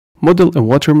Model a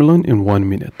watermelon in 1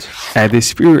 minute. Add a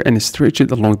sphere and stretch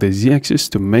it along the z-axis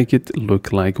to make it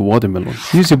look like watermelon.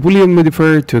 Use a boolean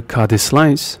modifier to cut a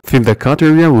slice. Fill the cut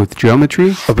area with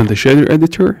geometry. Open the shader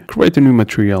editor, create a new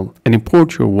material, and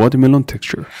import your watermelon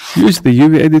texture. Use the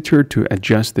UV editor to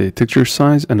adjust the texture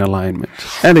size and alignment.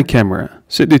 Add a camera.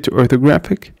 Set it to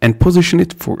orthographic and position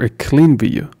it for a clean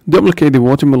view. Duplicate the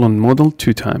watermelon model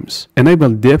 2 times. Enable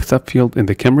depth of field in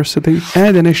the camera setting.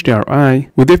 Add an HDRI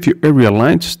with a few area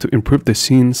lights to improve the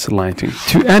scene's lighting.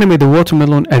 To animate the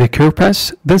watermelon, add a curve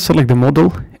pass, then select the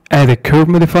model. Add a curve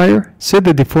modifier, set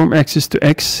the deform axis to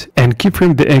X, and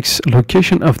keyframe the X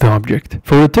location of the object.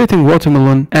 For rotating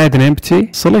watermelon, add an empty,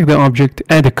 select the object,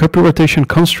 add a copy rotation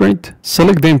constraint,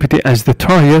 select the empty as the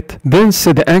target, then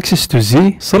set the axis to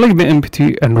Z, select the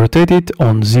empty and rotate it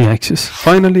on Z axis.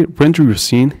 Finally, render your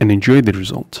scene and enjoy the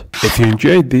result. If you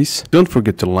enjoyed this, don't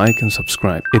forget to like and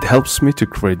subscribe. It helps me to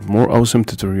create more awesome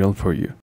tutorials for you.